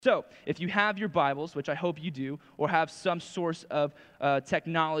So, if you have your Bibles, which I hope you do, or have some source of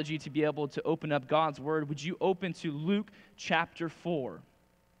technology to be able to open up God's Word, would you open to Luke chapter 4?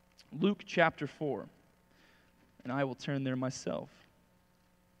 Luke chapter 4. And I will turn there myself.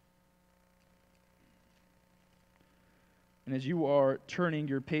 And as you are turning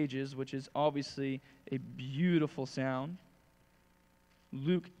your pages, which is obviously a beautiful sound,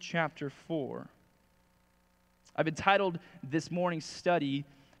 Luke chapter 4. I've entitled this morning's study,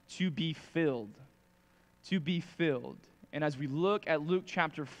 To Be Filled. To be filled. And as we look at Luke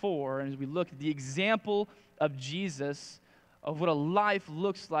chapter 4, and as we look at the example of Jesus, of what a life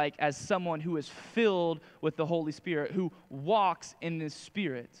looks like as someone who is filled with the Holy Spirit, who walks in the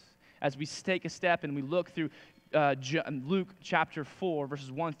Spirit, as we take a step and we look through Luke chapter 4,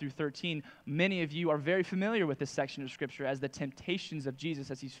 verses 1 through 13, many of you are very familiar with this section of Scripture as the temptations of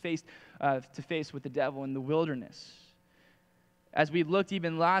Jesus as he's faced to face with the devil in the wilderness. As we looked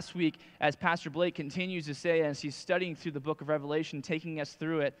even last week, as Pastor Blake continues to say, as he's studying through the book of Revelation, taking us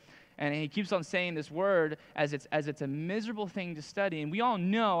through it, and he keeps on saying this word as it's a miserable thing to study. And we all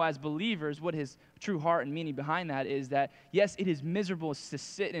know as believers what his true heart and meaning behind that is, that yes, it is miserable to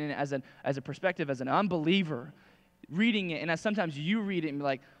sit in it as a perspective, as an unbeliever, reading it. And as sometimes you read it and be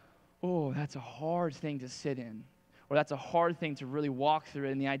like, oh, that's a hard thing to sit in. Or that's a hard thing to really walk through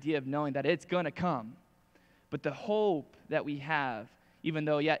it, and the idea of knowing that it's going to come. But the hope that we have, even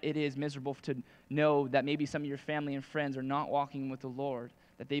though, yeah, it is miserable to know that maybe some of your family and friends are not walking with the Lord,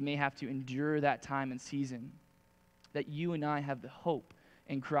 that they may have to endure that time and season, that you and I have the hope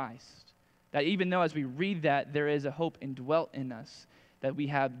in Christ. That even though as we read that, there is a hope indwelt in us, that we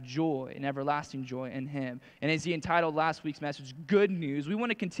have joy and everlasting joy in Him. And as he entitled last week's message, Good News, we want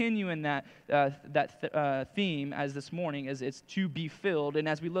to continue in that theme as this morning, as it's to be filled. And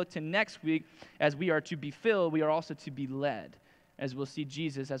as we look to next week, as we are to be filled, we are also to be led. As we'll see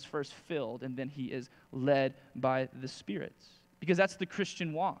Jesus as first filled, and then he is led by the Spirit. Because that's the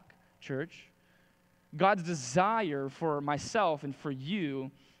Christian walk, church. God's desire for myself and for you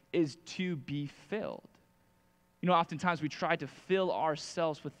is to be filled. You know, oftentimes we try to fill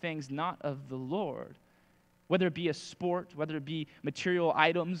ourselves with things not of the Lord, whether it be a sport, whether it be material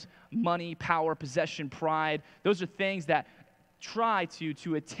items, money, power, possession, pride. Those are things that try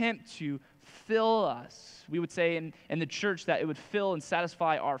to attempt to fill us. We would say in the church that it would fill and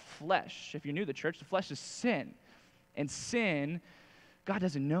satisfy our flesh. If you're new to the church, the flesh is sin. And sin, God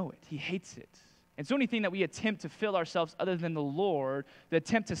doesn't know it. He hates it. And so anything that we attempt to fill ourselves other than the Lord, the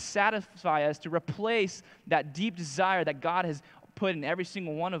attempt to satisfy us, to replace that deep desire that God has put in every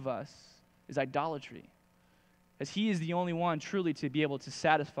single one of us, is idolatry. As he is the only one truly to be able to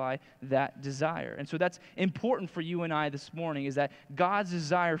satisfy that desire. And so that's important for you and I this morning, is that God's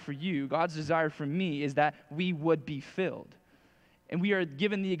desire for you, God's desire for me, is that we would be filled. And we are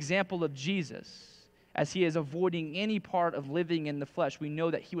given the example of Jesus. As he is avoiding any part of living in the flesh, we know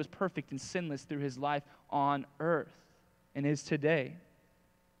that he was perfect and sinless through his life on earth and is today.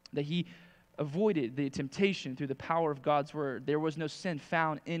 That he avoided the temptation through the power of God's word. There was no sin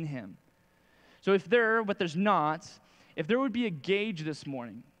found in him. So if there would be a gauge this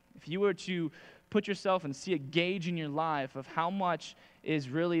morning, if you were to put yourself and see a gauge in your life of how much is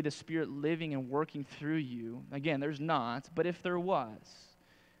really the Spirit living and working through you, again, there's not, but if there was,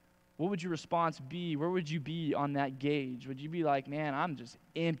 what would your response be? Where would you be on that gauge? Would you be like, man, I'm just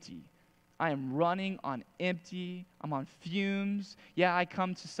empty. I am running on empty. I'm on fumes. Yeah, I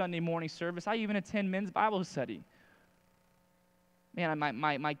come to Sunday morning service. I even attend men's Bible study. Man,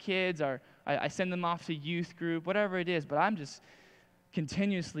 my kids I send them off to youth group, whatever it is, but I'm just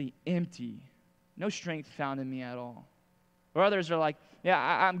continuously empty. No strength found in me at all. Or others are like, yeah,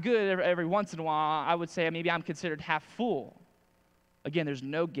 I'm good every once in a while. I would say maybe I'm considered half full. Again, there's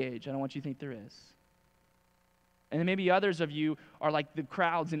no gauge. I don't want you to think there is. And then maybe others of you are like the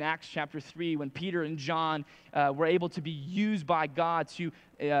crowds in Acts chapter 3 when Peter and John were able to be used by God to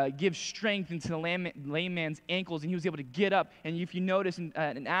give strength into the lame man's ankles, and he was able to get up. And if you notice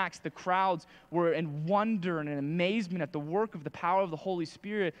in Acts, the crowds were in wonder and in amazement at the work of the power of the Holy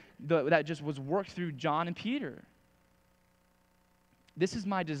Spirit that just was worked through John and Peter. This is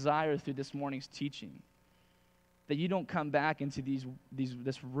my desire through this morning's teaching. That you don't come back into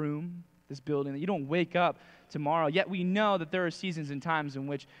this room, this building, that you don't wake up tomorrow. Yet we know that there are seasons and times in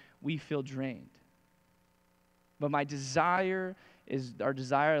which we feel drained. But my desire is our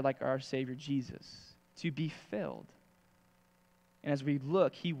desire, like our Savior Jesus, to be filled. And as we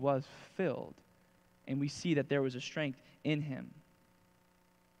look, he was filled. And we see that there was a strength in him.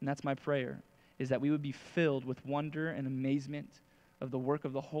 And that's my prayer, is that we would be filled with wonder and amazement of the work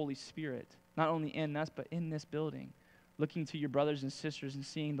of the Holy Spirit, not only in us, but in this building, looking to your brothers and sisters and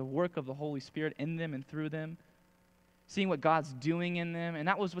seeing the work of the Holy Spirit in them and through them, seeing what God's doing in them. And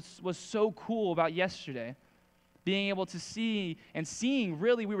that was what was so cool about yesterday. Being able to see and seeing,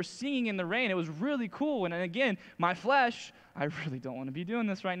 really, we were singing in the rain. It was really cool. And again, my flesh, I really don't want to be doing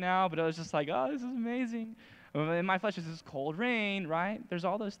this right now, but I was just like, oh, this is amazing. And my flesh is this cold rain, right? There's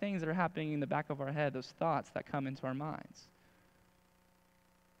all those things that are happening in the back of our head, those thoughts that come into our minds.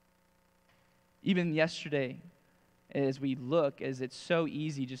 Even yesterday, as we look, as it's so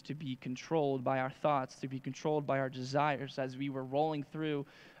easy just to be controlled by our thoughts, to be controlled by our desires, as we were rolling through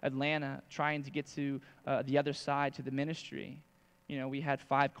Atlanta, trying to get to the other side, to the ministry. You know, we had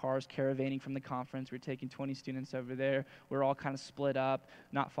 5 cars caravanning from the conference. We were taking 20 students over there. We're all kind of split up,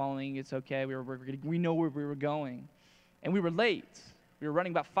 not following. It's okay. We know where we were going. And we were late. We were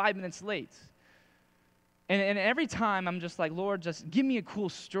running about 5 minutes late. And every time I'm just like, Lord, just give me a cool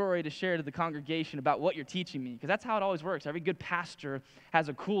story to share to the congregation about what you're teaching me. Because that's how it always works. Every good pastor has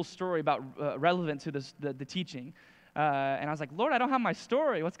a cool story about relevant to the teaching. And I was like, Lord, I don't have my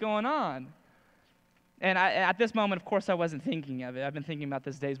story. What's going on? And at this moment, of course, I wasn't thinking of it. I've been thinking about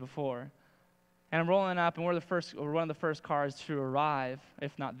this days before. And I'm rolling up, and we're one of the first cars to arrive,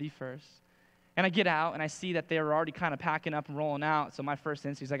 if not the first. And I get out, and I see that they're already kind of packing up and rolling out. So my first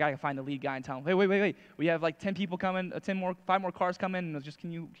instinct is, I got to find the lead guy and tell him, hey, wait. We have like 10 people coming, 5 more cars coming, and I was just,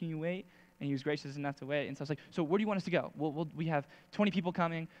 can you wait? And he was gracious enough to wait. And so I was like, so where do you want us to go? We have 20 people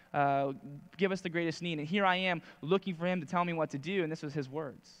coming. Give us the greatest need. And here I am looking for him to tell me what to do, and this was his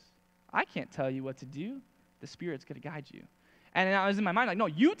words. I can't tell you what to do. The Spirit's going to guide you. And I was in my mind like, no,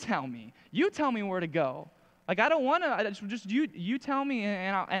 you tell me. You tell me where to go. Like, I don't want to, just you tell me,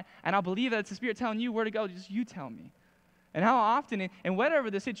 and I'll believe that it's the Spirit telling you where to go. Just you tell me. And how often, and whatever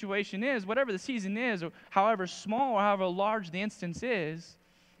the situation is, whatever the season is, or however small or however large the instance is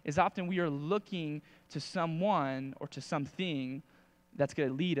often we are looking to someone or to something that's going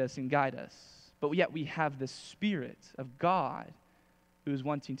to lead us and guide us. But yet we have the Spirit of God who is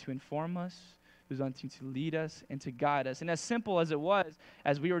wanting to inform us, who's wanting to lead us and to guide us. And as simple as it was,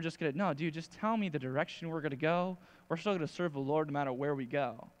 as we were just going to, no, dude, just tell me the direction we're going to go. We're still going to serve the Lord no matter where we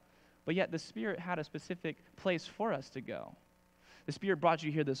go. But yet the Spirit had a specific place for us to go. The Spirit brought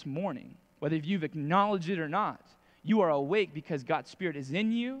you here this morning. Whether you've acknowledged it or not, you are awake because God's Spirit is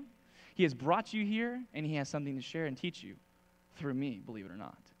in you. He has brought you here, and He has something to share and teach you through me, believe it or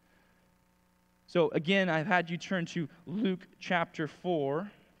not. So again, I've had you turn to Luke chapter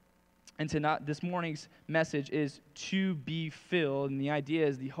 4. And this morning's message is to be filled, and the idea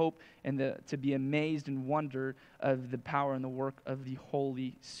is the hope and to be amazed and wonder of the power and the work of the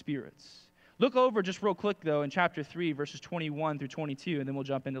Holy Spirit. Look over just real quick, though, in chapter 3, verses 21 through 22, and then we'll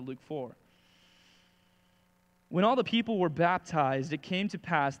jump into Luke 4. When all the people were baptized, it came to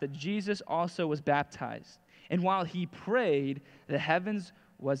pass that Jesus also was baptized. And while he prayed, the heavens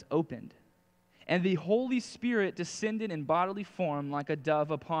was opened, and the Holy Spirit descended in bodily form like a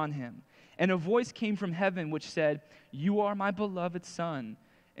dove upon him. And a voice came from heaven which said, "You are my beloved Son,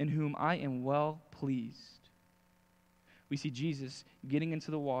 in whom I am well pleased." We see Jesus getting into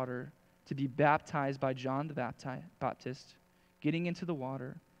the water to be baptized by John the Baptist, getting into the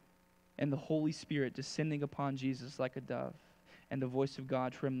water, and the Holy Spirit descending upon Jesus like a dove, and the voice of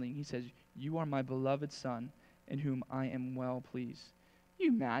God trembling. He says, "You are my beloved Son, in whom I am well pleased." Can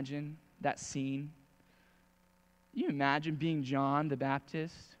you imagine that scene? You imagine being John the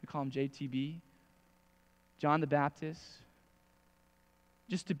Baptist. We call him JTB. John the Baptist.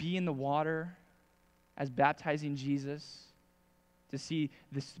 Just to be in the water as baptizing Jesus. To see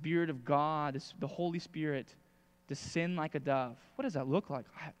the Spirit of God, the Holy Spirit, descend like a dove. What does that look like?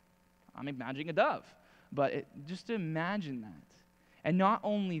 I'm imagining a dove. But just to imagine that. And not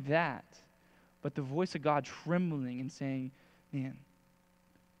only that, but the voice of God trembling and saying, man,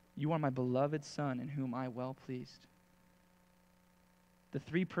 you are my beloved Son, in whom I well pleased. The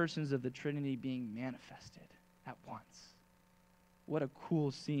 3 persons of the Trinity being manifested at once. What a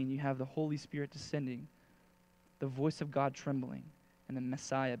cool scene. You have the Holy Spirit descending, the voice of God trembling, and the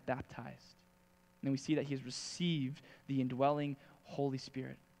Messiah baptized. And then we see that he has received the indwelling Holy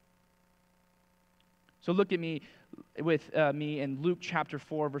Spirit. So look at me with me in Luke chapter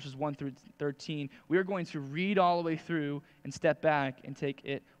 4, verses 1 through 13. We are going to read all the way through and step back and take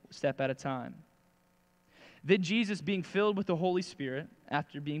it step at a time. Then Jesus, being filled with the Holy Spirit,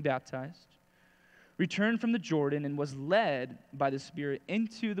 after being baptized, returned from the Jordan and was led by the Spirit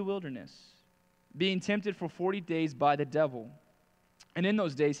into the wilderness, being tempted for 40 days by the devil. And in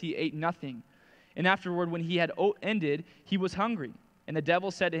those days he ate nothing. And afterward, when he had ended, he was hungry. And the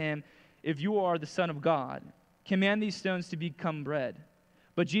devil said to him, "If you are the Son of God, command these stones to become bread."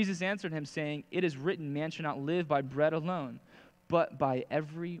 But Jesus answered him, saying, "It is written, man shall not live by bread alone, but by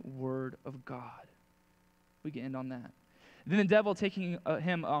every word of God." We can end on that. Then the devil, taking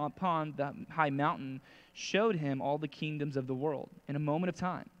him upon the high mountain, showed him all the kingdoms of the world in a moment of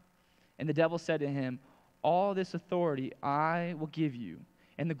time. And the devil said to him, "All this authority I will give you,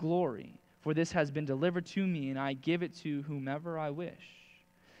 and the glory, for this has been delivered to me, and I give it to whomever I wish.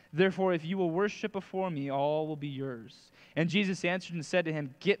 Therefore, if you will worship before me, all will be yours." And Jesus answered and said to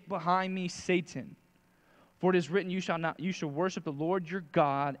him, "Get behind me, Satan. For it is written, you shall worship the Lord your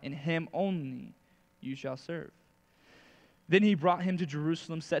God, and him only you shall serve." Then he brought him to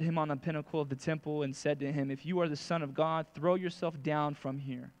Jerusalem, set him on the pinnacle of the temple, and said to him, "If you are the Son of God, throw yourself down from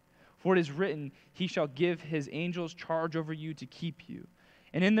here. For it is written, he shall give his angels charge over you to keep you.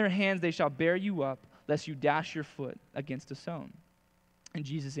 And in their hands they shall bear you up, lest you dash your foot against a stone." And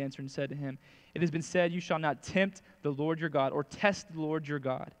Jesus answered and said to him, "It has been said, you shall not tempt the Lord your God, or test the Lord your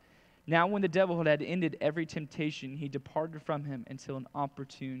God." Now when the devil had ended every temptation, he departed from him until an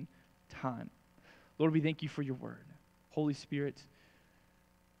opportune time. Lord, we thank you for your word. Holy Spirit,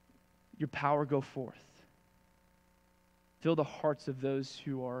 your power go forth. Fill the hearts of those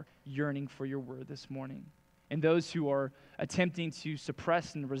who are yearning for your word this morning, and those who are attempting to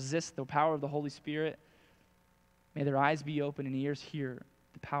suppress and resist the power of the Holy Spirit. May their eyes be open and ears hear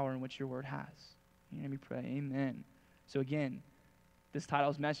the power in which your word has. You hear me pray, amen. So again, this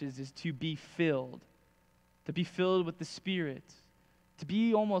title's message is to be filled with the Spirit, to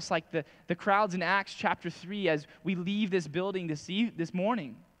be almost like the crowds in Acts chapter 3 as we leave this building this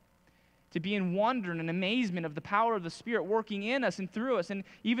morning, to be in wonder and amazement of the power of the Spirit working in us and through us, and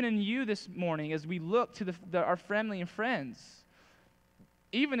even in you this morning as we look to our family and friends.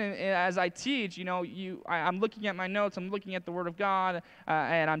 Even as I teach, I'm looking at my notes, I'm looking at the Word of God,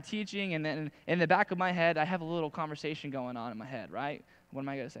 and I'm teaching, and then in the back of my head, I have a little conversation going on in my head, right? What am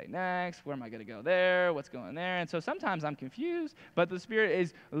I going to say next? Where am I going to go there? What's going there? And so sometimes I'm confused, but the Spirit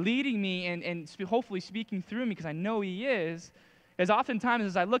is leading me and hopefully speaking through me because I know He is. As oftentimes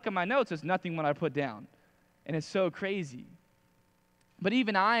as I look at my notes, there's nothing what I put down, and it's so crazy. But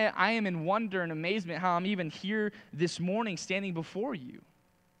even I am in wonder and amazement how I'm even here this morning standing before you.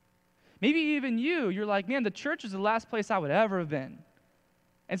 Maybe even you're like, man, the church is the last place I would ever have been.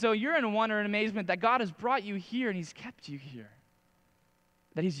 And so you're in wonder and amazement that God has brought you here and He's kept you here.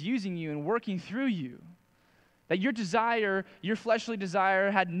 That He's using you and working through you. That your desire, your fleshly desire,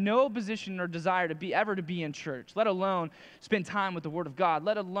 had no position or desire to be in church, let alone spend time with the Word of God,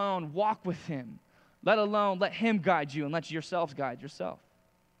 let alone walk with Him, let alone let Him guide you and let yourself guide yourself.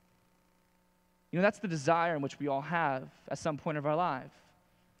 That's the desire in which we all have at some point of our life.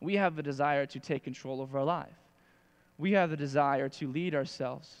 We have the desire to take control of our life. We have the desire to lead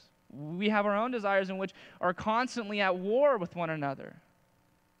ourselves. We have our own desires in which are constantly at war with one another.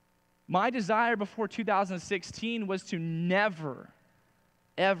 My desire before 2016 was to never,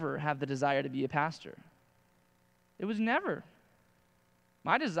 ever have the desire to be a pastor. It was never.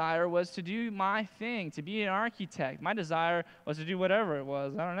 My desire was to do my thing, to be an architect. My desire was to do whatever it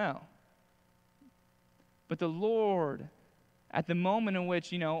was. I don't know. But the Lord, at the moment in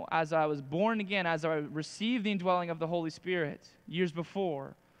which, as I was born again, as I received the indwelling of the Holy Spirit years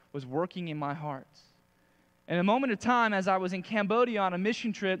before, was working in my heart. In a moment of time, as I was in Cambodia on a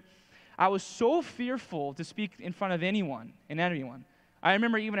mission trip, I was so fearful to speak in front of anyone and everyone. I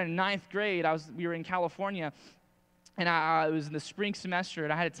remember even in 9th grade, we were in California, and I was in the spring semester,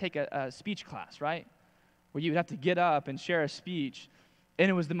 and I had to take a speech class, right? Where you would have to get up and share a speech, and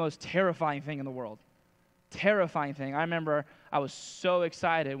it was the most terrifying thing in the world. Terrifying thing. I remember I was so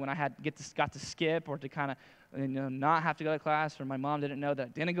excited when I got to skip or to kind of not have to go to class, or my mom didn't know that I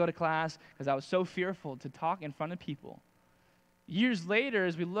didn't go to class because I was so fearful to talk in front of people. Years later,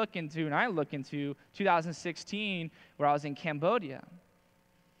 as I look into 2016, where I was in Cambodia,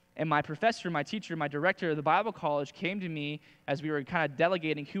 and my professor, my teacher, my director of the Bible college came to me as we were kind of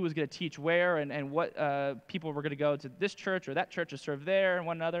delegating who was going to teach where and what people were going to go to this church or that church to serve there and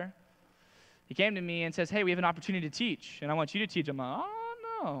one another. He came to me and says, "Hey, we have an opportunity to teach, and I want you to teach." I'm like, "Oh,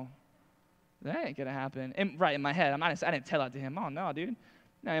 no, that ain't going to happen." And right in my head, I didn't tell that to him. "Oh, no, dude."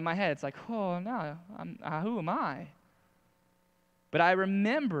 No, in my head, it's like, "Oh, no, who am I?" But I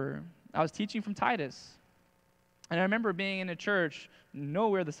remember I was teaching from Titus, and I remember being in a church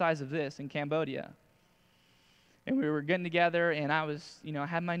nowhere the size of this in Cambodia. And we were getting together, and I was, I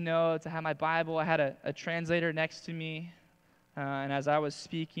had my notes, I had my Bible, I had a translator next to me. And as I was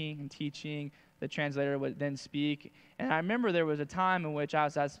speaking and teaching, the translator would then speak. And I remember there was a time in which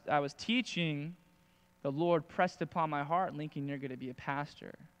as I was teaching, the Lord pressed upon my heart, "Lincoln, you're going to be a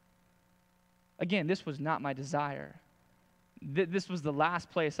pastor." Again, this was not my desire. this was the last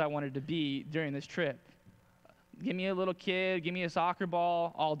place I wanted to be during this trip. Give me a little kid, give me a soccer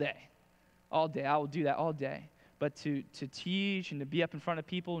ball all day. All day. I will do that all day. But to teach and to be up in front of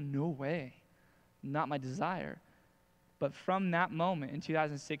people, no way. Not my desire. But from that moment in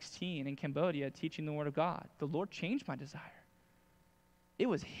 2016 in Cambodia, teaching the Word of God, the Lord changed my desire. It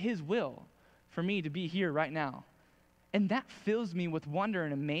was His will for me to be here right now. And that fills me with wonder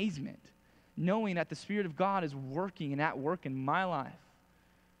and amazement, knowing that the Spirit of God is working and at work in my life.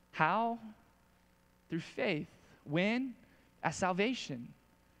 How? Through faith. When? As salvation.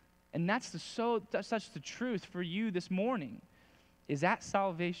 And that's such the truth for you this morning, is that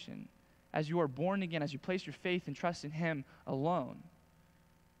salvation, as you are born again, as you place your faith and trust in Him alone,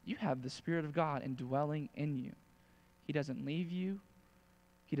 you have the Spirit of God indwelling in you. He doesn't leave you.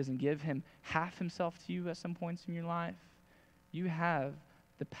 He doesn't give Him half Himself to you at some points in your life. You have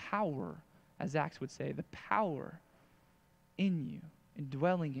the power, as Acts would say, the power in you,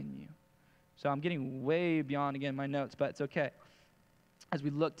 indwelling in you. So I'm getting way beyond, again, my notes, but it's okay, as we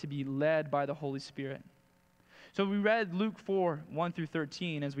look to be led by the Holy Spirit. So we read Luke 4, 1 through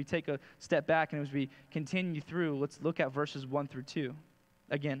 13. As we take a step back and as we continue through, let's look at verses 1 through 2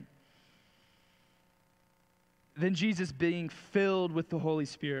 again. Then Jesus, being filled with the Holy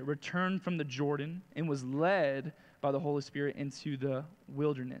Spirit, returned from the Jordan and was led by the Holy Spirit into the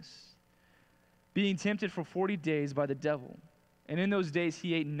wilderness, being tempted for 40 days by the devil. And in those days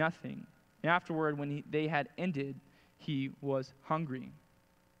he ate nothing. And afterward, when they had ended, he was hungry.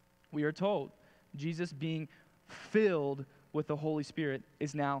 We are told Jesus, being filled with the Holy Spirit,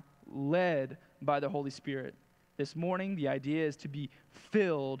 is now led by the Holy Spirit. This morning, the idea is to be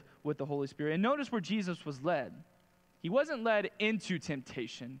filled with the Holy Spirit. And notice where Jesus was led. He wasn't led into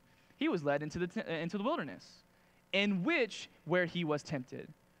temptation. He was led into the wilderness, where he was tempted.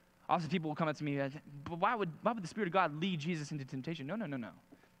 Often people will come up to me, but why would the Spirit of God lead Jesus into temptation? No.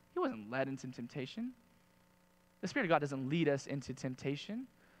 He wasn't led into temptation. The Spirit of God doesn't lead us into temptation.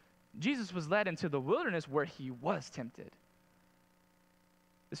 Jesus was led into the wilderness where he was tempted.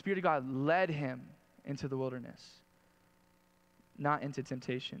 The Spirit of God led him into the wilderness, not into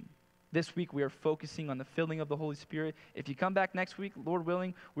temptation. This week we are focusing on the filling of the Holy Spirit. If you come back next week, Lord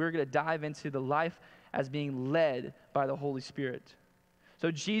willing, we're going to dive into the life as being led by the Holy Spirit.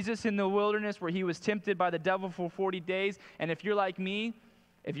 So Jesus in the wilderness where he was tempted by the devil for 40 days. And if you're like me,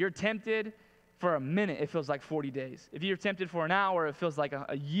 if you're tempted for a minute, it feels like 40 days. If you're tempted for an hour, it feels like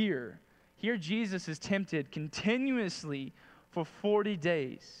a year. Here Jesus is tempted continuously for 40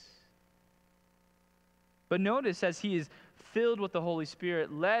 days. But notice as he is filled with the Holy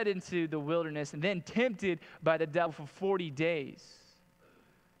Spirit, led into the wilderness, and then tempted by the devil for 40 days.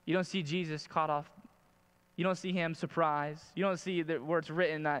 You don't see Jesus caught off. You don't see him surprised. You don't see where it's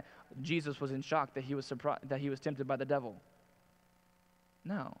written that Jesus was in shock that he was surprised, that he was tempted by the devil.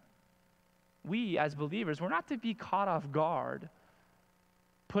 No. We as believers, we're not to be caught off guard,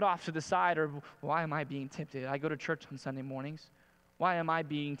 put off to the side, or why am I being tempted? I go to church on Sunday mornings. Why am I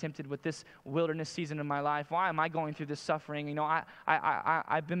being tempted with this wilderness season in my life? Why am I going through this suffering? You know,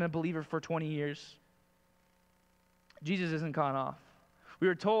 I've been a believer for 20 years. Jesus isn't caught off. We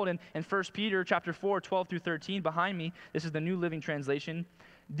were told in 1 Peter chapter 4, 12 through 13, behind me, this is the New Living Translation,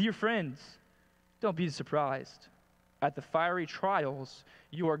 dear friends, don't be surprised at the fiery trials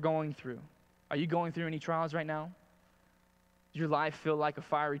you are going through. Are you going through any trials right now? Does your life feel like a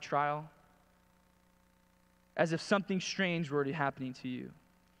fiery trial? As if something strange were happening to you.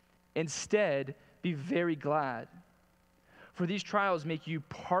 Instead, be very glad. For these trials make you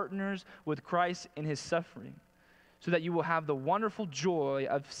partners with Christ in his suffering, so that you will have the wonderful joy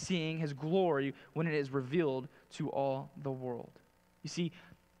of seeing his glory when it is revealed to all the world. You see,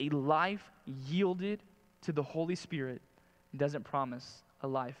 a life yielded to the Holy Spirit doesn't promise a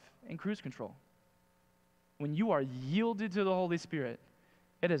life in cruise control. When you are yielded to the Holy Spirit,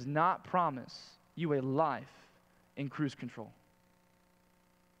 it does not promise you a life in cruise control.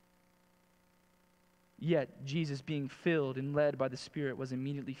 Yet, Jesus, being filled and led by the Spirit, was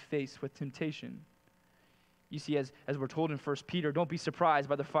immediately faced with temptation. You see, as we're told in 1 Peter, don't be surprised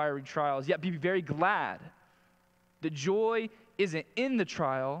by the fiery trials, yet be very glad. The joy isn't in the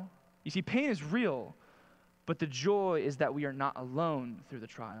trial. You see, pain is real, but the joy is that we are not alone through the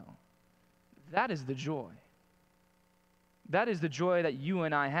trial. That is the joy. That is the joy that you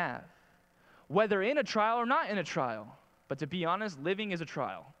and I have, whether in a trial or not in a trial. But to be honest, living is a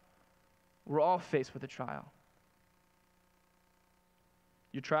trial. We're all faced with a trial.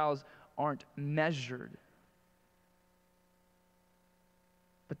 Your trials aren't measured,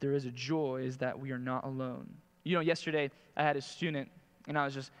 but there is a joy is that we are not alone. You know, yesterday I had a student, and it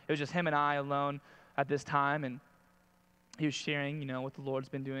was just him and I alone at this time, and he was sharing, what the Lord's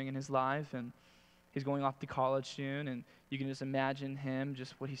been doing in his life, and he's going off to college soon, and you can just imagine him,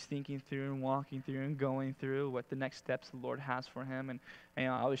 just what he's thinking through and walking through and going through, what the next steps the Lord has for him. And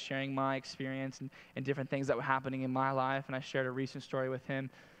I was sharing my experience and different things that were happening in my life, and I shared a recent story with him.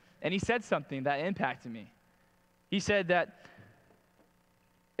 And he said something that impacted me. He said that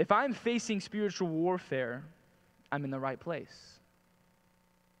if I'm facing spiritual warfare, I'm in the right place.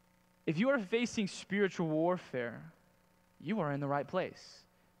 If you are facing spiritual warfare, you are in the right place,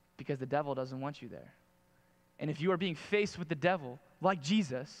 because the devil doesn't want you there. And if you are being faced with the devil, like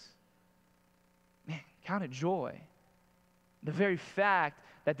Jesus, man, count it joy. The very fact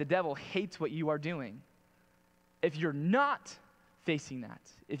that the devil hates what you are doing. If you're not facing that,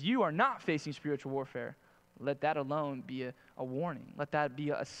 if you are not facing spiritual warfare, let that alone be a warning. Let that be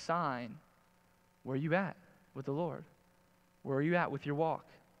a sign. Where are you at with the Lord? Where are you at with your walk?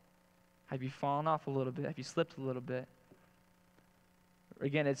 Have you fallen off a little bit? Have you slipped a little bit?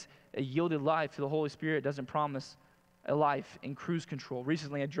 Again, it's a yielded life to the Holy Spirit doesn't promise a life in cruise control.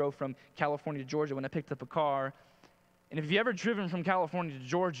 Recently, I drove from California to Georgia when I picked up a car. And if you've ever driven from California to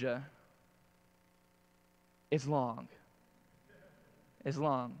Georgia, it's long. It's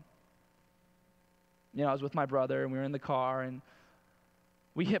long. I was with my brother, and we were in the car, and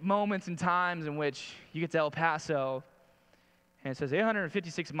we hit moments and times in which you get to El Paso, and it says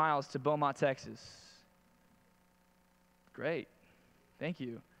 856 miles to Beaumont, Texas. Great. Thank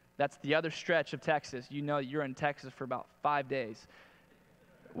you. That's the other stretch of Texas. You're in Texas for about 5 days.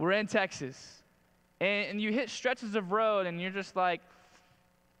 We're in Texas. And you hit stretches of road, and you're just like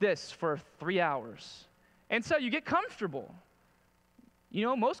this for 3 hours. And so you get comfortable.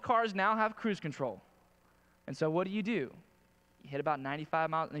 Most cars now have cruise control. And so what do? You hit about 75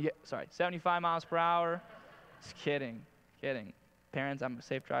 miles per hour. Just kidding. Parents, I'm a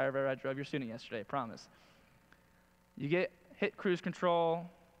safe driver. I drove your student yesterday, I promise. You hit cruise control,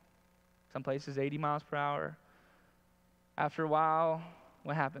 some places 80 miles per hour. After a while,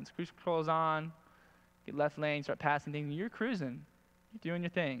 what happens? Cruise control is on, get left lane, start passing things, you're cruising. You're doing your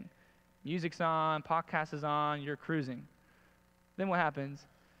thing. Music's on, podcast is on, you're cruising. Then what happens?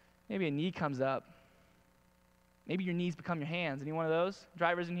 Maybe a knee comes up. Maybe your knees become your hands. Any one of those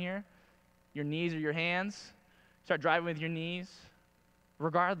drivers in here? Your knees or your hands? Start driving with your knees.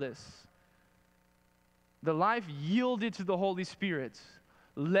 Regardless, the life yielded to the Holy Spirit,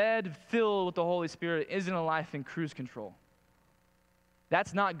 led, filled with the Holy Spirit, isn't a life in cruise control.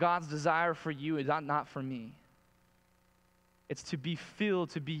 That's not God's desire for you. It's not for me. It's to be filled,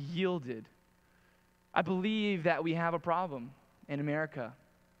 to be yielded. I believe that we have a problem in America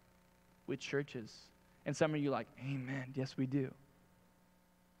with churches. And some of you are like, amen, yes we do.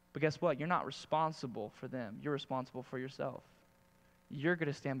 But guess what? You're not responsible for them. You're responsible for yourself. You're going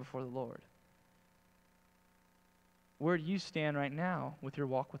to stand before the Lord. Where do you stand right now with your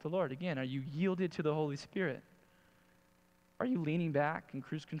walk with the Lord? Again, are you yielded to the Holy Spirit? Are you leaning back in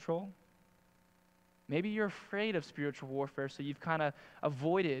cruise control? Maybe you're afraid of spiritual warfare, so you've kind of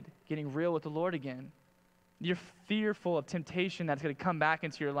avoided getting real with the Lord again. You're fearful of temptation that's going to come back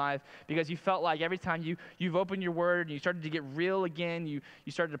into your life because you felt like every time you've opened your word and you started to get real again, you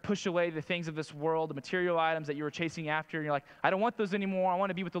started to push away the things of this world, the material items that you were chasing after, and you're like, I don't want those anymore, I want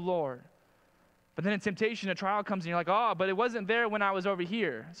to be with the Lord. But then in temptation, a trial comes and you're like, oh, but it wasn't there when I was over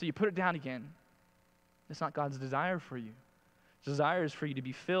here. So you put it down again. It's not God's desire for you. His desire is for you to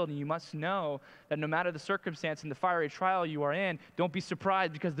be filled, and you must know that no matter the circumstance and the fiery trial you are in, don't be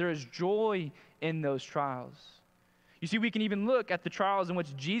surprised because there is joy in those trials. You see, we can even look at the trials in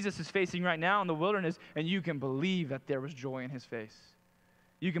which Jesus is facing right now in the wilderness, and you can believe that there was joy in his face.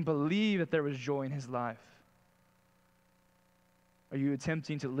 You can believe that there was joy in his life. Are you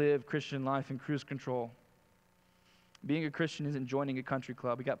attempting to live Christian life in cruise control? Being a Christian isn't joining a country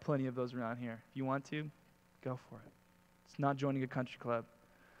club. We got plenty of those around here. If you want to, go for it. It's not joining a country club.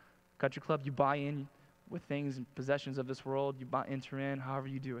 Country club, you buy in with things and possessions of this world. You enter in however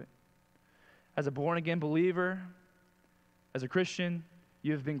you do it. As a born-again believer, as a Christian,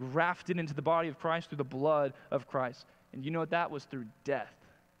 you have been grafted into the body of Christ through the blood of Christ. And you know what that was? Through death.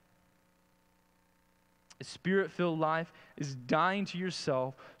 A spirit-filled life is dying to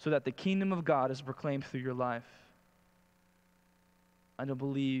yourself so that the kingdom of God is proclaimed through your life. I don't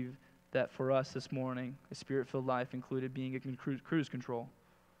believe that for us this morning, a spirit-filled life included being in cruise control.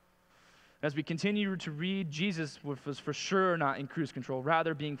 As we continue to read, Jesus was for sure not in cruise control.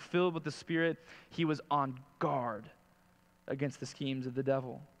 Rather, being filled with the Spirit, he was on guard against the schemes of the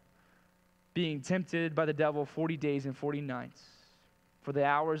devil. Being tempted by the devil 40 days and 40 nights for the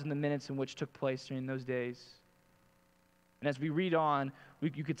hours and the minutes in which took place during those days. And as we read on,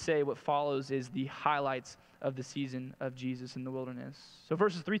 you could say what follows is the highlights of the season of Jesus in the wilderness. So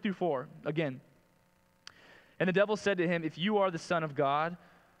verses 3 through 4, again. And the devil said to him, if you are the Son of God,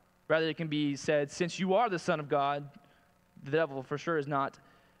 rather it can be said, since you are the Son of God, the devil for sure is not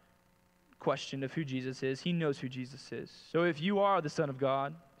questioned of who Jesus is. He knows who Jesus is. So if you are the Son of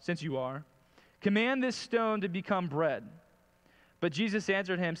God, since you are, command this stone to become bread. But Jesus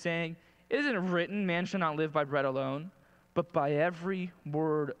answered him, saying, isn't it written, man shall not live by bread alone, but by every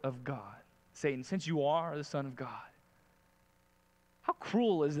word of God? Satan, since you are the Son of God. How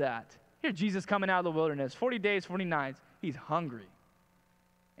cruel is that? Here, Jesus coming out of the wilderness, 40 days, 40 nights, he's hungry.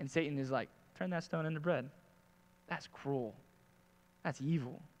 And Satan is like, turn that stone into bread. That's cruel. That's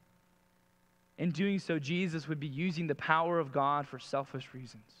evil. In doing so, Jesus would be using the power of God for selfish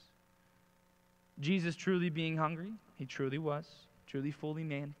reasons. Jesus truly being hungry, he truly was, truly fully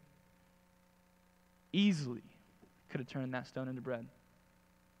man, easily could have turned that stone into bread.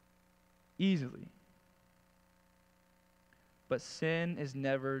 Easily. But sin is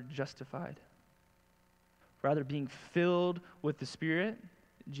never justified. Rather, being filled with the Spirit,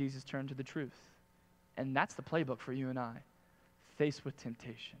 Jesus turned to the truth. And that's the playbook for you and I. Faced with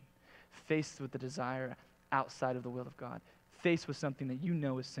temptation, faced with the desire outside of the will of God, faced with something that you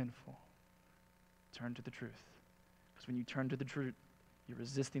know is sinful, turn to the truth. Because when you turn to the truth, you're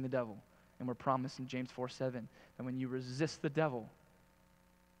resisting the devil. And we're promised in James 4:7 that when you resist the devil,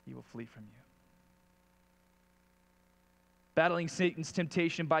 he will flee from you. Battling Satan's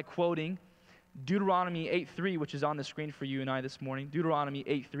temptation by quoting Deuteronomy 8:3, which is on the screen for you and I this morning. Deuteronomy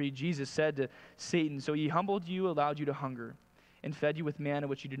 8:3, Jesus said to Satan, so he humbled you, allowed you to hunger, and fed you with manna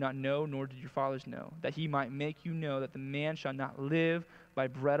which you did not know, nor did your fathers know, that he might make you know that the man shall not live by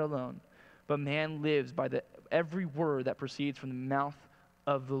bread alone, but man lives by every word that proceeds from the mouth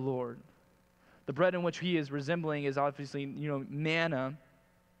of the Lord. The bread in which he is resembling is obviously, manna.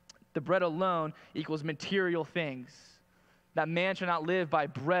 The bread alone equals material things. That man shall not live by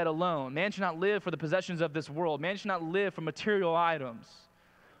bread alone. Man shall not live for the possessions of this world. Man shall not live for material items,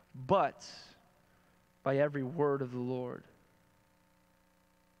 but by every word of the Lord.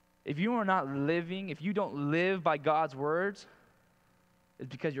 If you don't live by God's words, it's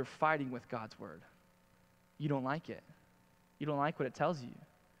because you're fighting with God's word. You don't like it. You don't like what it tells you.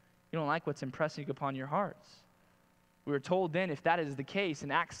 You don't like what's impressing upon your hearts. We were told then, if that is the case,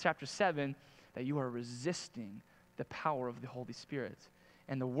 in Acts chapter 7, that you are resisting the power of the Holy Spirit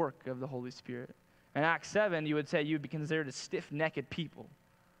and the work of the Holy Spirit. In Acts 7, you would say you would be considered a stiff-necked people.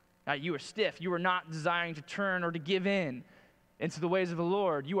 Now, you are stiff. You are not desiring to turn or to give in into the ways of the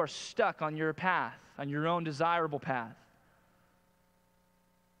Lord. You are stuck on your path, on your own desirable path.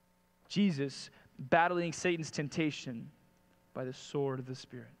 Jesus battling Satan's temptation by the sword of the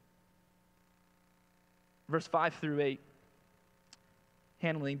Spirit. Verse 5 through 8,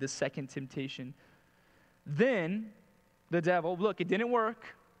 handling the second temptation. Then the devil, look, it didn't work,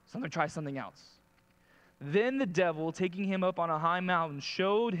 so I'm going to try something else. Then the devil, taking him up on a high mountain,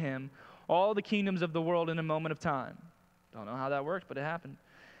 showed him all the kingdoms of the world in a moment of time. Don't know how that worked, but it happened.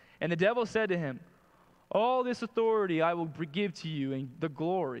 And the devil said to him, all this authority I will give to you and the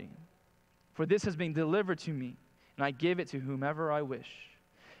glory, for this has been delivered to me, and I give it to whomever I wish.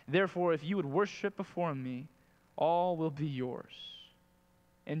 Therefore, if you would worship before me, all will be yours.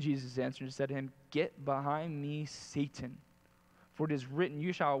 And Jesus answered and said to him, get behind me, Satan. For it is written,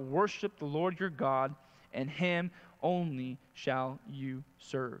 you shall worship the Lord your God, and him only shall you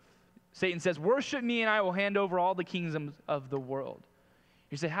serve. Satan says, worship me, and I will hand over all the kingdoms of the world.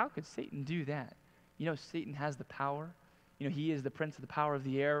 You say, how could Satan do that? Satan has the power. He is the prince of the power of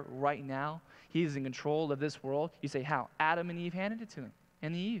the air right now. He is in control of this world. You say, how? Adam and Eve handed it to him.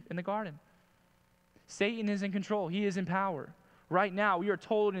 And Eve in the garden. Satan is in control. He is in power. Right now, we are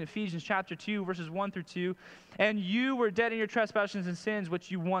told in Ephesians chapter 2, verses 1 through 2, and you were dead in your trespasses and sins, which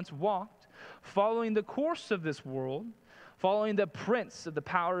you once walked, following the course of this world, following the prince of the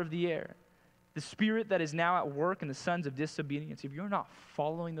power of the air, the spirit that is now at work in the sons of disobedience. If you're not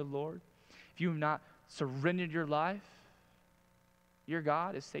following the Lord, if you have not surrendered your life, your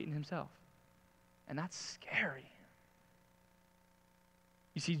God is Satan himself. And that's scary.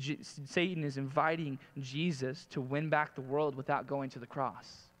 You see, Satan is inviting Jesus to win back the world without going to the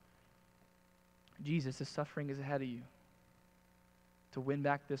cross. Jesus, the suffering is ahead of you to win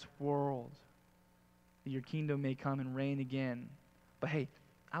back this world, that your kingdom may come and reign again. But hey,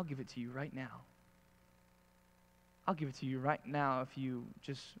 I'll give it to you right now. I'll give it to you right now if you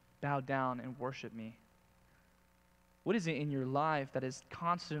just bow down and worship me. What is it in your life that is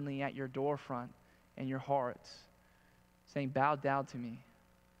constantly at your door front and your heart saying, bow down to me?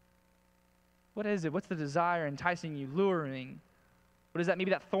 What is it? What's the desire enticing you, luring? What is that?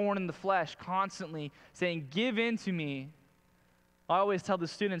 Maybe that thorn in the flesh constantly saying, give in to me. I always tell the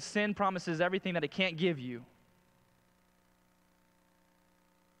students, sin promises everything that it can't give you.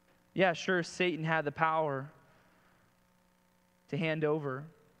 Yeah, sure, Satan had the power to hand over,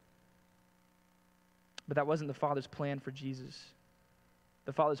 but that wasn't the Father's plan for Jesus.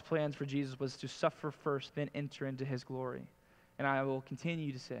 The Father's plans for Jesus was to suffer first, then enter into his glory. And I will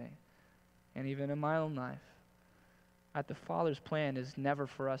continue to say, and even in my own life, that the Father's plan is never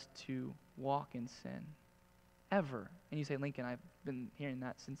for us to walk in sin. Ever. And you say, Lincoln, I've been hearing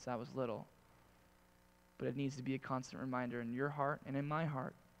that since I was little. But it needs to be a constant reminder in your heart and in my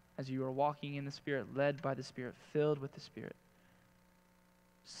heart as you are walking in the Spirit, led by the Spirit, filled with the Spirit.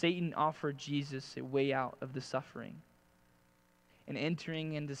 Satan offered Jesus a way out of the suffering. And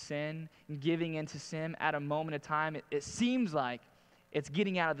entering into sin and giving into sin at a moment of time, it seems like it's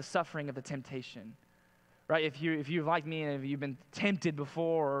getting out of the suffering of the temptation. Right? If you're like me and if you've been tempted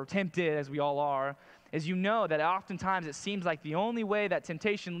before, or tempted as we all are, as you know that oftentimes it seems like the only way that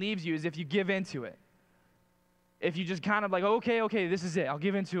temptation leaves you is if you give into it. If you just kind of like, okay, this is it. I'll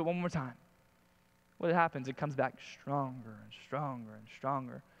give into it one more time. What happens? It comes back stronger and stronger and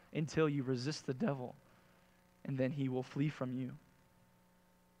stronger until you resist the devil, and then he will flee from you.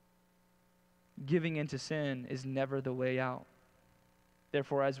 Giving into sin is never the way out.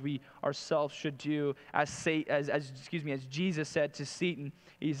 Therefore, as we ourselves should do, as Jesus said to Satan,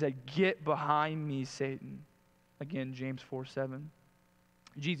 he said, "Get behind me, Satan." Again, James 4:7.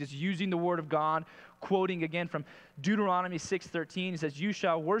 Jesus using the word of God, quoting again from Deuteronomy 6:13, he says, "You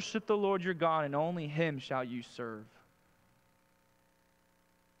shall worship the Lord your God, and only him shall you serve."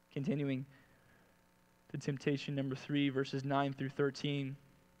 Continuing to temptation number 3, verses 9 through 13.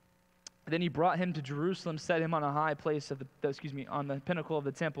 Then he brought him to Jerusalem, set him on a high place on the pinnacle of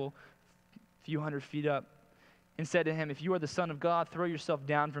the temple, a few hundred feet up, and said to him, "If you are the Son of God, throw yourself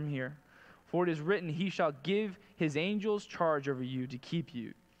down from here. For it is written, he shall give his angels charge over you to keep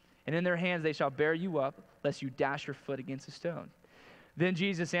you. And in their hands they shall bear you up, lest you dash your foot against a stone." Then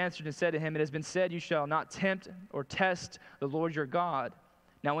Jesus answered and said to him, "It has been said, you shall not tempt or test the Lord your God."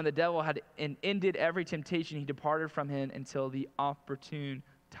 Now when the devil had ended every temptation, he departed from him until the opportune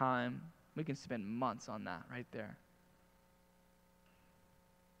time. We can spend months on that right there.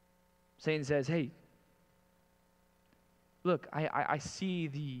 Satan says, hey, look, I see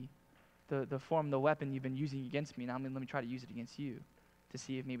the form, the weapon you've been using against me. Now let me try to use it against you to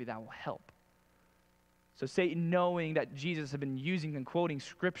see if maybe that will help. So Satan, knowing that Jesus had been using and quoting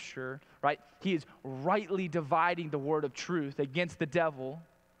Scripture, right, he is rightly dividing the word of truth against the devil.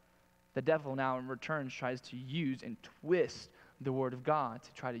 The devil now in return tries to use and twist the word of God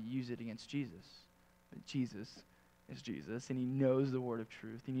to try to use it against Jesus. But Jesus is Jesus, and he knows the word of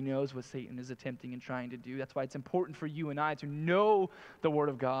truth, and he knows what Satan is attempting and trying to do. That's why it's important for you and I to know the word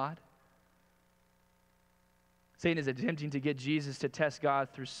of God. Satan is attempting to get Jesus to test God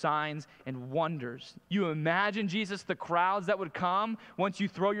through signs and wonders. You imagine, Jesus, the crowds that would come once you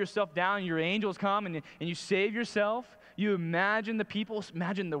throw yourself down and your angels come and you save yourself. You imagine the people,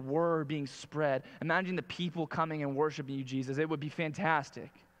 imagine the word being spread. Imagine the people coming and worshiping you, Jesus. It would be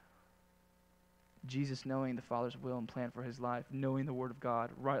fantastic. Jesus, knowing the Father's will and plan for his life, knowing the word of God,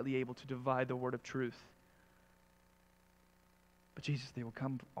 rightly able to divide the word of truth. But Jesus, they will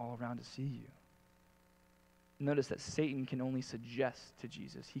come all around to see you. Notice that Satan can only suggest to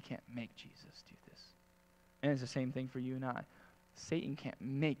Jesus. He can't make Jesus do this. And it's the same thing for you and I. Satan can't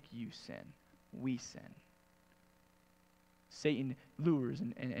make you sin. We sin. Satan lures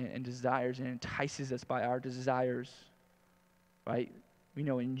and desires and entices us by our desires, right? We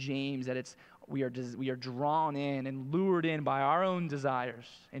know in James that we are drawn in and lured in by our own desires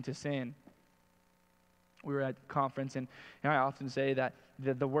into sin. We were at a conference, and I often say that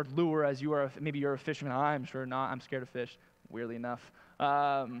the word lure, as maybe you're a fisherman. I'm sure not. I'm scared of fish, weirdly enough.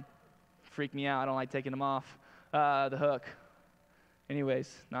 Freak me out. I don't like taking them off the hook.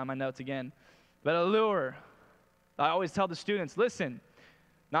 Anyways, not in my notes again. But a lure. I always tell the students, listen,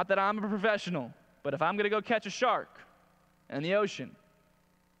 not that I'm a professional, but if I'm going to go catch a shark in the ocean,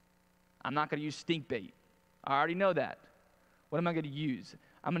 I'm not going to use stink bait. I already know that. What am I going to use?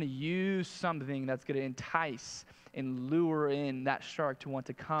 I'm going to use something that's going to entice and lure in that shark to want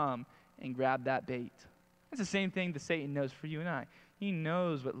to come and grab that bait. It's the same thing that Satan knows for you and I. He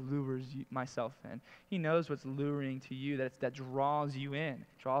knows what lures myself in. He knows what's luring to you, that draws you in,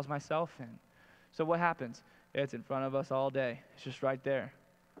 draws myself in. So what happens? It's in front of us all day. It's just right there.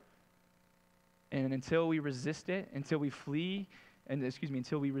 And until we resist it, until we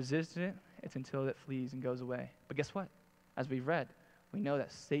resist it, it's until it flees and goes away. But guess what? As we've read, We know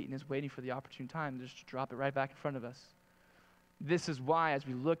that Satan is waiting for the opportune time just to drop it right back in front of us. This is why, as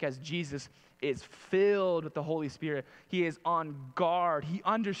we look, as Jesus is filled with the Holy Spirit, he is on guard. He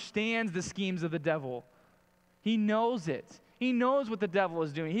understands the schemes of the devil. He knows it. He knows what the devil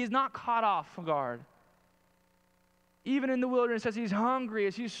is doing. He's not caught off guard. Even in the wilderness, as he's hungry,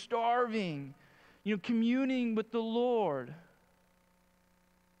 as he's starving, communing with the Lord,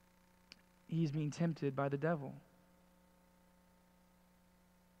 he's being tempted by the devil.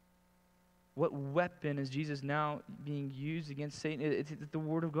 What weapon is Jesus now being used against Satan? It's the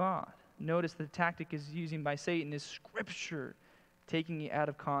Word of God. Notice the tactic is using by Satan is Scripture, taking it out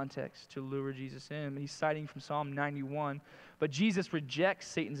of context to lure Jesus in. He's citing from Psalm 91. But Jesus rejects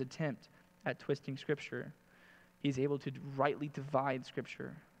Satan's attempt at twisting Scripture. He's able to rightly divide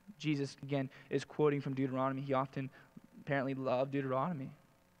Scripture. Jesus, again, is quoting from Deuteronomy. He often apparently loved Deuteronomy,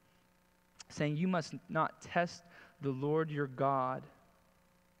 saying, "You must not test the Lord your God."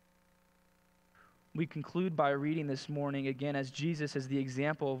 We conclude by reading this morning, again, as Jesus is the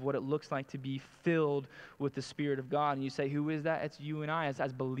example of what it looks like to be filled with the Spirit of God. And you say, who is that? It's you and I.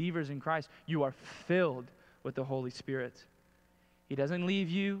 As believers in Christ, you are filled with the Holy Spirit. He doesn't leave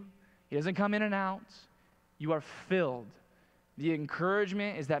you. He doesn't come in and out. You are filled. The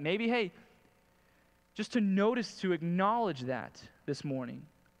encouragement is that maybe, hey, just to notice, to acknowledge that this morning.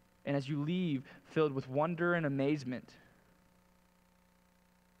 And as you leave, filled with wonder and amazement.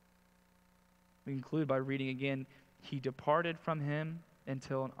 We conclude by reading again, he departed from him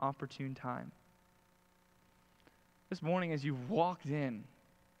until an opportune time. This morning, as you've walked in,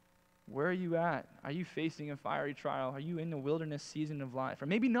 where are you at? Are you facing a fiery trial? Are you in the wilderness season of life? Or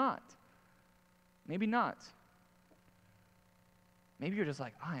maybe not. Maybe not. Maybe you're just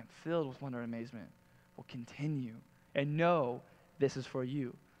like, I am filled with wonder and amazement. Well, continue and know this is for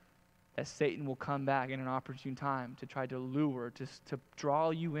you. That Satan will come back in an opportune time to try to lure, to draw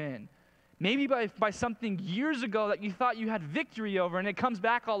you in. Maybe by something years ago that you thought you had victory over, and it comes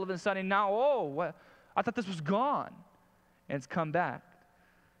back all of a sudden. Now, I thought this was gone. And it's come back.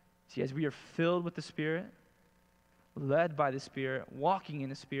 See, as we are filled with the Spirit, led by the Spirit, walking in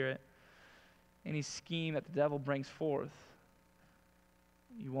the Spirit, any scheme that the devil brings forth,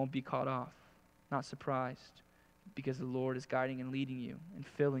 you won't be caught off, not surprised, because the Lord is guiding and leading you and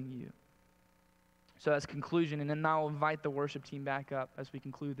filling you. So as conclusion, and then I'll invite the worship team back up as we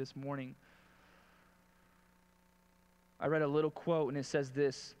conclude this morning. I read a little quote, and it says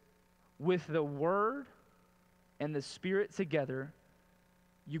this: with the Word and the Spirit together,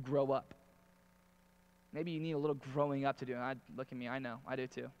 you grow up. Maybe you need a little growing up to do it. Look at me, I know. I do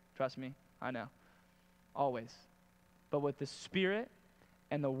too. Trust me, I know. Always. But with the Spirit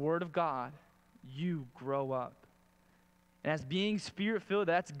and the Word of God, you grow up. And as being Spirit-filled,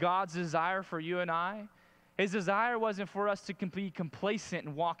 that's God's desire for you and I. His desire wasn't for us to be complacent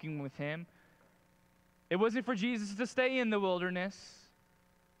in walking with Him. It wasn't for Jesus to stay in the wilderness.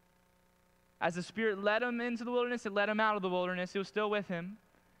 As the Spirit led Him into the wilderness, it led Him out of the wilderness. He was still with Him.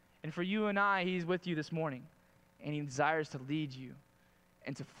 And for you and I, He's with you this morning. And He desires to lead you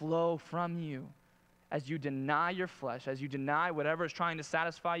and to flow from you as you deny your flesh, as you deny whatever is trying to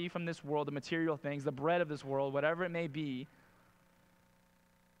satisfy you from this world, the material things, the bread of this world, whatever it may be,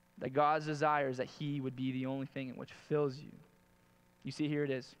 that God's desire is that He would be the only thing in which fills you. You see, here it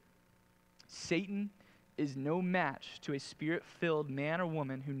is. Satan is no match to a Spirit-filled man or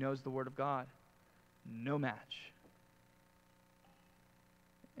woman who knows the Word of God. No match.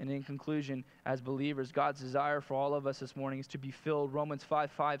 And in conclusion, as believers, God's desire for all of us this morning is to be filled. Romans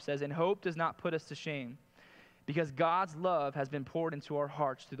 5:5 says, and hope does not put us to shame, because God's love has been poured into our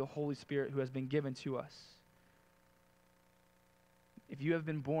hearts through the Holy Spirit who has been given to us. If you have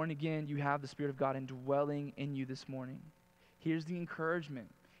been born again, you have the Spirit of God indwelling in you this morning. Here's the encouragement.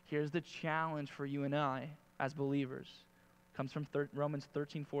 Here's the challenge for you and I as believers. It comes from Romans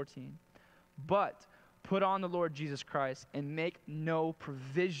 13:14. But put on the Lord Jesus Christ and make no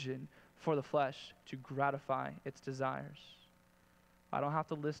provision for the flesh to gratify its desires. I don't have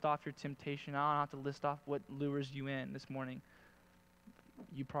to list off your temptation. I don't have to list off what lures you in this morning.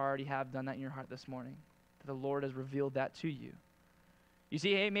 You already have done that in your heart this morning. The Lord has revealed that to you. You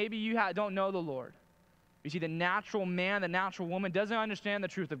see, hey, maybe you don't know the Lord. You see, the natural man, the natural woman doesn't understand the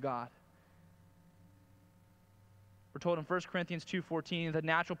truth of God. We're told in 1 Corinthians 2:14, the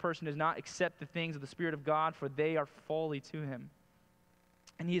natural person does not accept the things of the Spirit of God, for they are folly to him.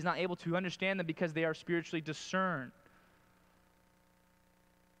 And he is not able to understand them because they are spiritually discerned.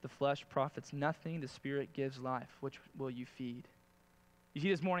 The flesh profits nothing, the Spirit gives life. Which will you feed? You see,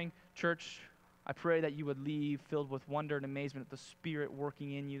 this morning, church, I pray that you would leave filled with wonder and amazement at the Spirit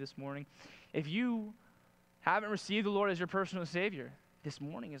working in you this morning. If you haven't received the Lord as your personal Savior, this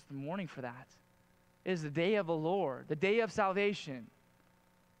morning is the morning for that. It is the day of the Lord, the day of salvation.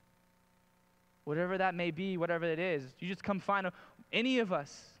 Whatever that may be, whatever it is, you just come find any of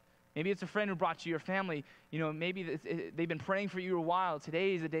us. Maybe it's a friend who brought you, your family. Maybe they've been praying for you a while.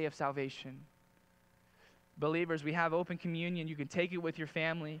 Today is the day of salvation. Believers, we have open communion. You can take it with your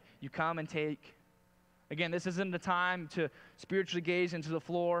family. You come and take. Again, this isn't a time to spiritually gaze into the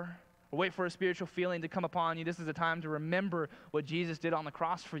floor or wait for a spiritual feeling to come upon you. This is a time to remember what Jesus did on the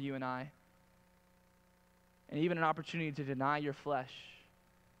cross for you and I. And even an opportunity to deny your flesh,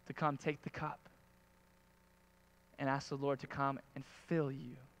 to come take the cup and ask the Lord to come and fill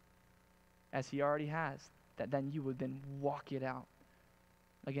you as he already has, that then you would then walk it out.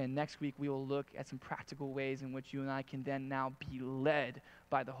 Again, next week we will look at some practical ways in which you and I can then now be led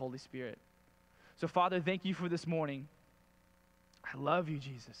by the Holy Spirit. So Father, thank you for this morning. I love you,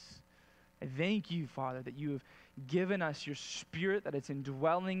 Jesus. I thank you, Father, that you have given us your Spirit, that it's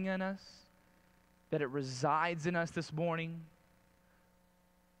indwelling in us, that it resides in us this morning.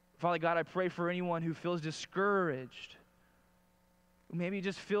 Father God, I pray for anyone who feels discouraged, who maybe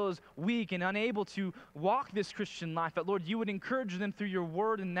just feels weak and unable to walk this Christian life, that, Lord, you would encourage them through your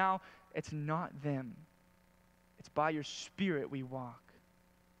word, and now it's not them. It's by your Spirit we walk.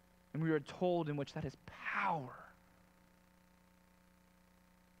 And we are told in which that is power.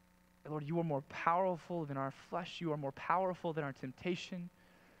 And Lord, you are more powerful than our flesh. You are more powerful than our temptation.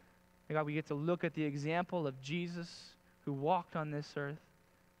 And God, we get to look at the example of Jesus who walked on this earth,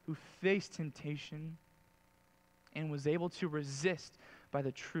 who faced temptation and was able to resist by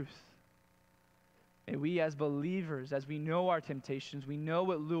the truth. May we as believers, as we know our temptations, we know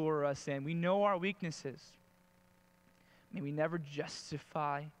what lure us in, we know our weaknesses, may we never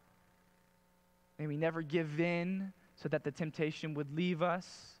justify, may we never give in so that the temptation would leave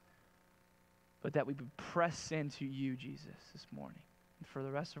us, but that we would press into you, Jesus, this morning and for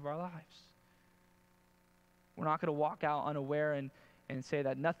the rest of our lives. We're not going to walk out unaware and say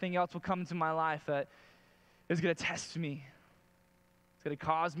that nothing else will come into my life that is going to test me. It's going to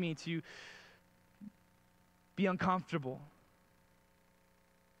cause me to be uncomfortable.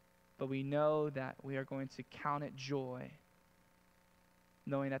 But we know that we are going to count it joy,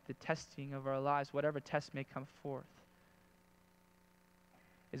 knowing that the testing of our lives, whatever test may come forth,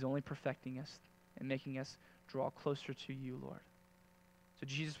 is only perfecting us and making us draw closer to you, Lord. So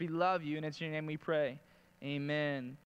Jesus, we love you, and it's in your name we pray. Amen.